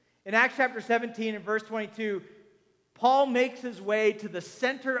 In Acts chapter 17 and verse 22, Paul makes his way to the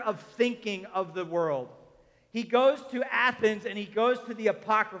center of thinking of the world. He goes to Athens and he goes to the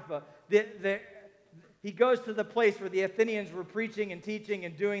Apocrypha. He goes to the place where the Athenians were preaching and teaching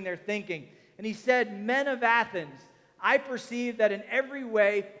and doing their thinking. And he said, men of Athens, I perceive that in every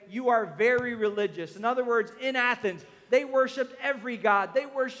way you are very religious. In other words, in Athens, they worshiped every god. They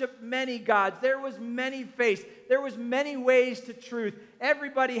worshiped many gods. There was many faiths. There was many ways to truth.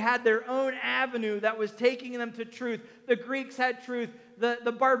 Everybody had their own avenue that was taking them to truth. The Greeks had truth.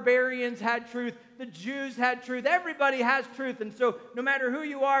 The barbarians had truth. The Jews had truth. Everybody has truth. And so no matter who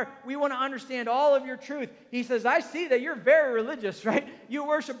you are, we want to understand all of your truth. He says, I see that you're very religious, right? You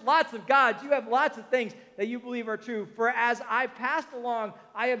worship lots of gods. You have lots of things that you believe are true. For as I passed along,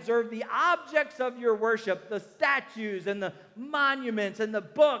 I observed the objects of your worship, the statues and the monuments and the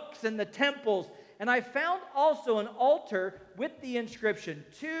books and the temples. And I found also an altar with the inscription,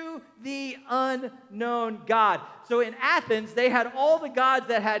 to the unknown God. So in Athens, they had all the gods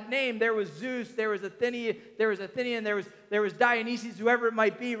that had name. There was Zeus, there was Athenian, there was Dionysus, whoever it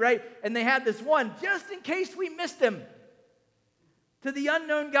might be, right? And they had this one, just in case we missed him. To the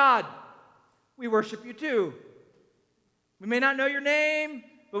unknown God, we worship you too. We may not know your name,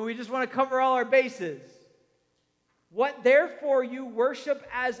 but we just want to cover all our bases. What therefore you worship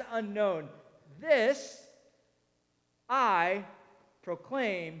as unknown, this I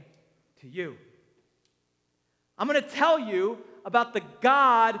proclaim to you. I'm going to tell you about the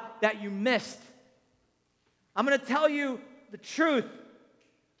God that you missed. I'm going to tell you the truth.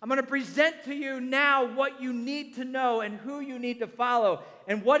 I'm going to present to you now what you need to know and who you need to follow.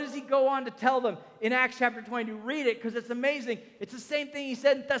 And what does he go on to tell them in Acts chapter 22? Read it because it's amazing. It's the same thing he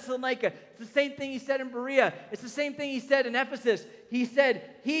said in Thessalonica. It's the same thing he said in Berea. It's the same thing he said in Ephesus. He said,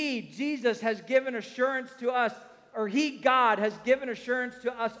 he, Jesus, has given assurance to us, or he, God, has given assurance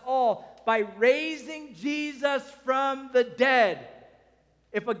to us all by raising Jesus from the dead.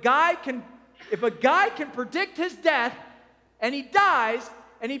 If a guy can predict his death and he dies,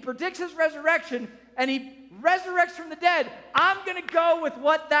 and he predicts his resurrection, and he resurrects from the dead, I'm going to go with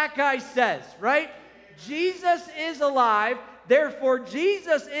what that guy says, right? Jesus is alive, therefore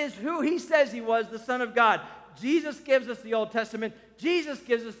Jesus is who he says he was, the Son of God. Jesus gives us the Old Testament. Jesus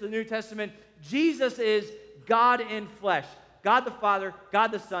gives us the New Testament. Jesus is God in flesh. God the Father,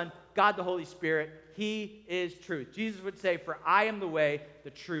 God the Son, God the Holy Spirit. He is truth. Jesus would say, for I am the way, the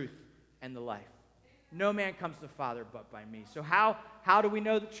truth, and the life. No man comes to the Father but by me. So how do we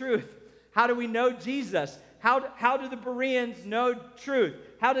know the truth? How do we know Jesus? How do the Bereans know truth?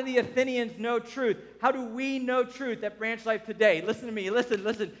 How do the Athenians know truth? How do we know truth at Branch Life today? Listen to me.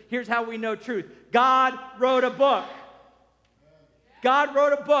 Listen. Here's how we know truth. God wrote a book. God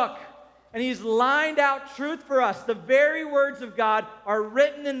wrote a book. And he's lined out truth for us. The very words of God are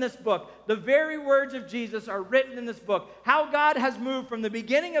written in this book. The very words of Jesus are written in this book. How God has moved from the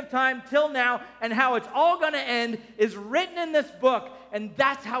beginning of time till now and how it's all going to end is written in this book. And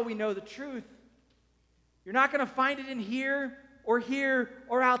that's how we know the truth. You're not going to find it in here or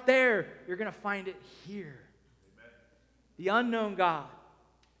out there. You're going to find it here. Amen. The unknown God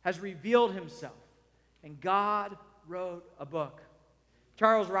has revealed himself. And God wrote a book.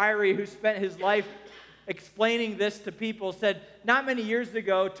 Charles Ryrie, who spent his life explaining this to people, said not many years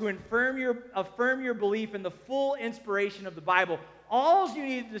ago, to affirm your belief in the full inspiration of the Bible, all you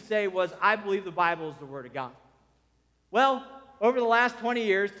needed to say was, I believe the Bible is the Word of God. Well, over the last 20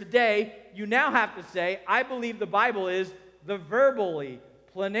 years, today, you now have to say, I believe the Bible is the verbally,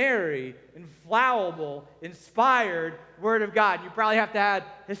 plenary, infallible, inspired Word of God. You probably have to add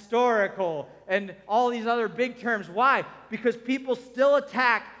historical and all these other big terms. Why? Because people still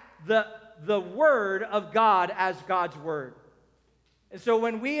attack the Word of God as God's Word. And so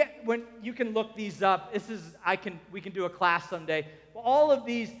when you can look these up, we can do a class someday. All of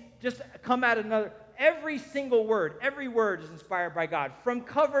these just come at another. Every single word, every word is inspired by God. From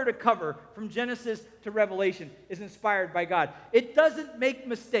cover to cover, from Genesis to Revelation, is inspired by God. It doesn't make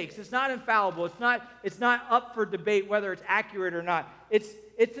mistakes. It's not infallible. It's not up for debate whether it's accurate or not.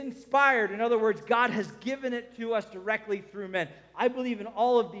 It's inspired. In other words, God has given it to us directly through men. I believe in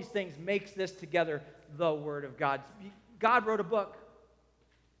all of these things makes this together the Word of God. God wrote a book.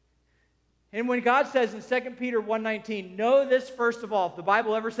 And when God says in 2 Peter 1:19, know this first of all, if the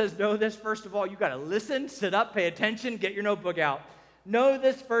Bible ever says know this first of all, you got to listen, sit up, pay attention, get your notebook out. Know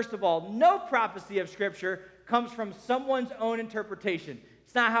this first of all, no prophecy of Scripture comes from someone's own interpretation.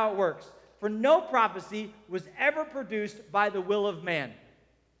 It's not how it works. For no prophecy was ever produced by the will of man,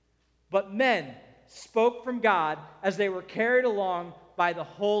 but men spoke from God as they were carried along by the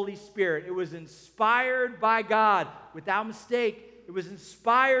Holy Spirit. It was inspired by God without mistake. It was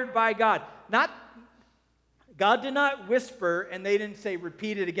inspired by God. God did not whisper, and they didn't say,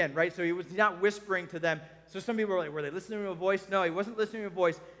 repeat it again, right? So he was not whispering to them. So some people were they listening to a voice? No, he wasn't listening to a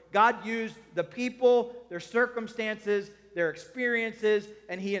voice. God used the people, their circumstances, their experiences,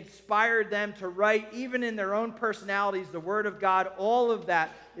 and he inspired them to write, even in their own personalities, the Word of God. All of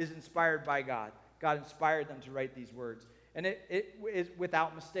that is inspired by God. God inspired them to write these words. And it is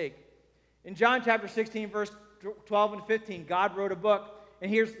without mistake. In John chapter 16, verse 12 and 15, God wrote a book. And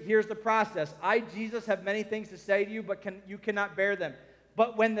here's the process. I, Jesus, have many things to say to you, but you cannot bear them.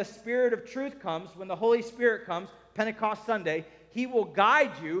 But when the Spirit of truth comes, when the Holy Spirit comes, Pentecost Sunday, he will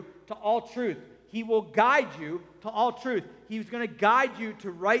guide you to all truth. He will guide you to all truth. He's going to guide you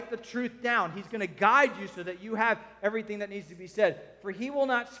to write the truth down. He's going to guide you so that you have everything that needs to be said. For he will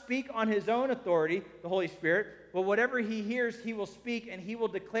not speak on his own authority, the Holy Spirit, but whatever he hears, he will speak, and he will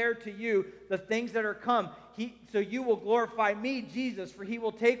declare to you the things that are come. So you will glorify me, Jesus, for he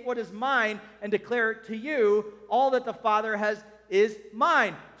will take what is mine and declare it to you. All that the Father has is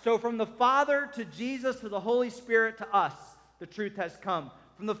mine. So from the Father to Jesus to the Holy Spirit to us, the truth has come.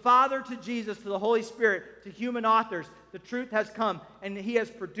 From the Father to Jesus to the Holy Spirit to human authors, the truth has come. And he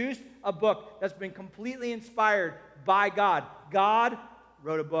has produced a book that's been completely inspired by God. God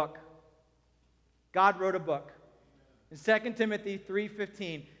wrote a book. God wrote a book. In 2 Timothy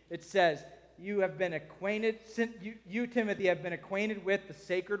 3:15, it says, you, Timothy, have been acquainted with the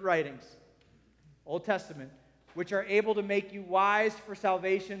sacred writings, Old Testament, which are able to make you wise for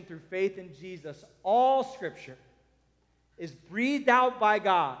salvation through faith in Jesus. All Scripture is breathed out by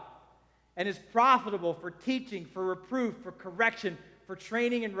God and is profitable for teaching, for reproof, for correction, for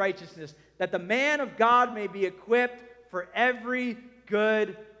training in righteousness, that the man of God may be equipped for every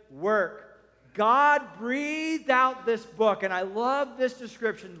good work. God breathed out this book, and I love this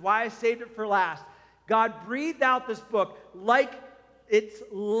description, why I saved it for last. God breathed out this book like it's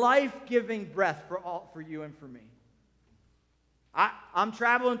life-giving breath for you and for me. I'm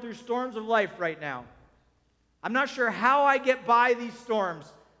traveling through storms of life right now. I'm not sure how I get by these storms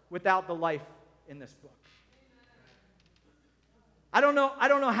without the life in this book. I don't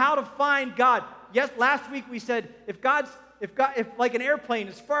know how to find God. Yes, last week we said if like an airplane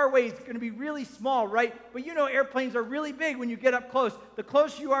is far away, it's going to be really small, right? But you know airplanes are really big when you get up close. The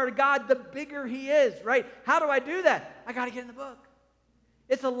closer you are to God, the bigger he is, right? How do I do that? I got to get in the book.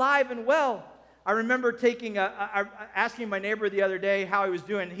 It's alive and well. I remember asking my neighbor the other day how he was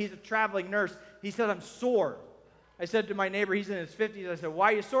doing. He's a traveling nurse. He said, I'm sore. I said to my neighbor, he's in his 50s, I said,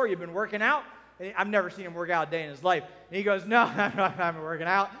 why are you sore? You've been working out? And I've never seen him work out a day in his life. And he goes, no, I'm not working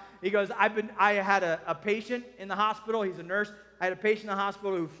out. He goes, I had a patient in the hospital. He's a nurse. I had a patient in the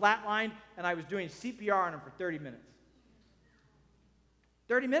hospital who flatlined, and I was doing CPR on him for 30 minutes.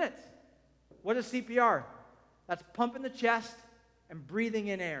 30 minutes. What is CPR? That's pumping the chest and breathing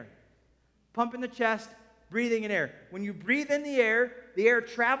in air. Pumping the chest, breathing in air. When you breathe in the air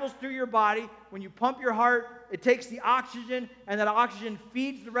travels through your body. When you pump your heart, it takes the oxygen, and that oxygen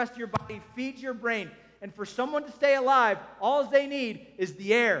feeds the rest of your body, feeds your brain. And for someone to stay alive, all they need is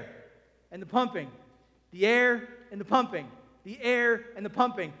the air and the pumping. The air and the pumping. The air and the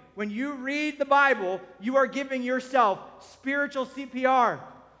pumping. When you read the Bible, you are giving yourself spiritual CPR.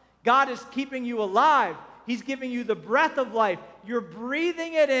 God is keeping you alive. He's giving you the breath of life. You're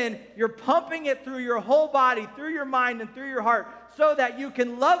breathing it in. You're pumping it through your whole body, through your mind, and through your heart, so that you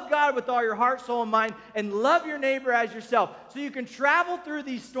can love God with all your heart, soul, and mind, and love your neighbor as yourself. So you can travel through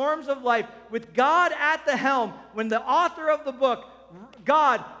these storms of life with God at the helm. When the author of the book,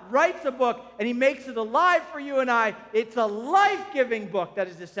 God, writes a book, and he makes it alive for you and I, it's a life-giving book that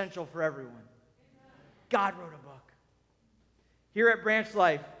is essential for everyone. God wrote a book. Here at Branch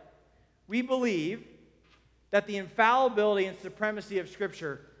Life, we believe that the infallibility and supremacy of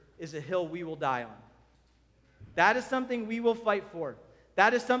Scripture is a hill we will die on. That is something we will fight for.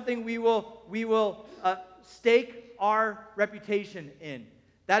 That is something we will stake our reputation in.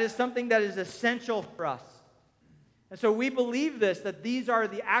 That is something that is essential for us. And so we believe this, that these are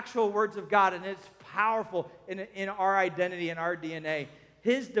the actual words of God, and it's powerful in our identity and our DNA.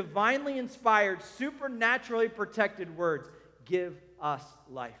 His divinely inspired, supernaturally protected words give us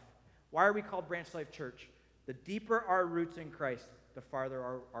life. Why are we called Branch Life Church? The deeper our roots in Christ, the farther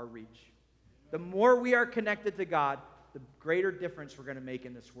our reach. The more we are connected to God, the greater difference we're going to make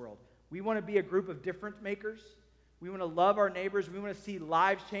in this world. We want to be a group of difference makers. We want to love our neighbors. We want to see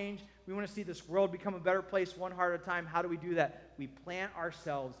lives change. We want to see this world become a better place one heart at a time. How do we do that? We plant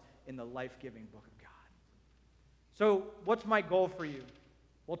ourselves in the life-giving book of God. So what's my goal for you?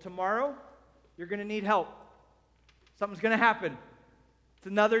 Well, tomorrow, you're going to need help. Something's going to happen. It's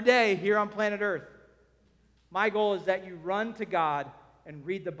another day here on planet Earth. My goal is that you run to God and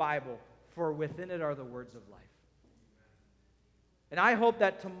read the Bible, for within it are the words of life. And I hope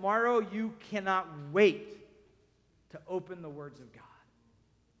that tomorrow you cannot wait to open the words of God.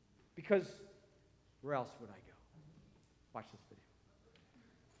 Because where else would I go? Watch this video.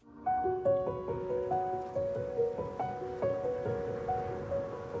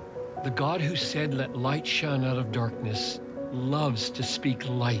 The God who said, "Let light shine out of darkness," loves to speak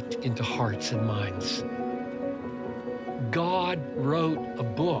light into hearts and minds. God wrote a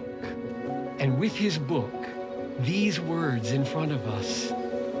book, and with his book, these words in front of us,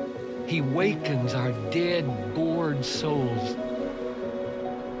 he wakens our dead, bored souls.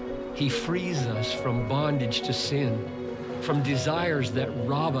 He frees us from bondage to sin, from desires that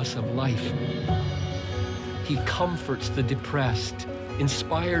rob us of life. He comforts the depressed,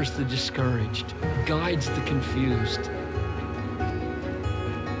 inspires the discouraged, guides the confused.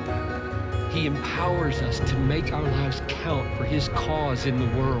 He empowers us to make our lives count for his cause in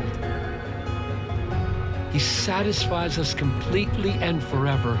the world. He satisfies us completely and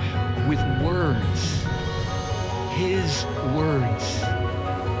forever with words, his words.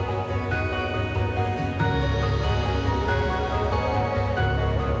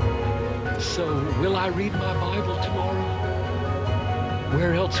 So, will I read my Bible tomorrow?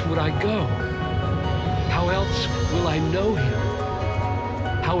 Where else would I go? How else will I know him?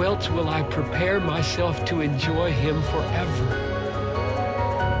 How else will I prepare myself to enjoy him forever?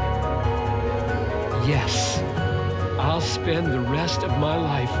 Yes, I'll spend the rest of my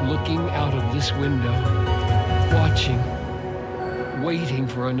life looking out of this window, watching, waiting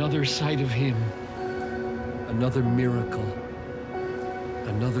for another sight of him, another miracle,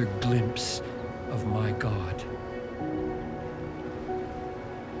 another glimpse of my God.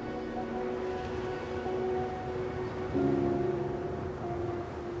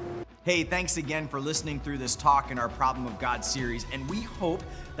 Hey, thanks again for listening through this talk in our Problem of God series, and we hope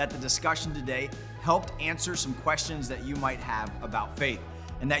that the discussion today helped answer some questions that you might have about faith,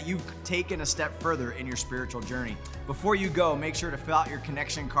 and that you've taken a step further in your spiritual journey. Before you go, make sure to fill out your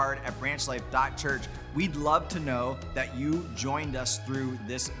connection card at branchlife.church. We'd love to know that you joined us through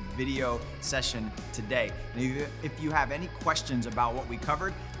this video session today. And if you have any questions about what we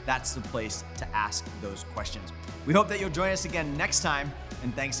covered, that's the place to ask those questions. We hope that you'll join us again next time,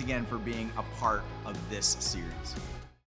 and thanks again for being a part of this series.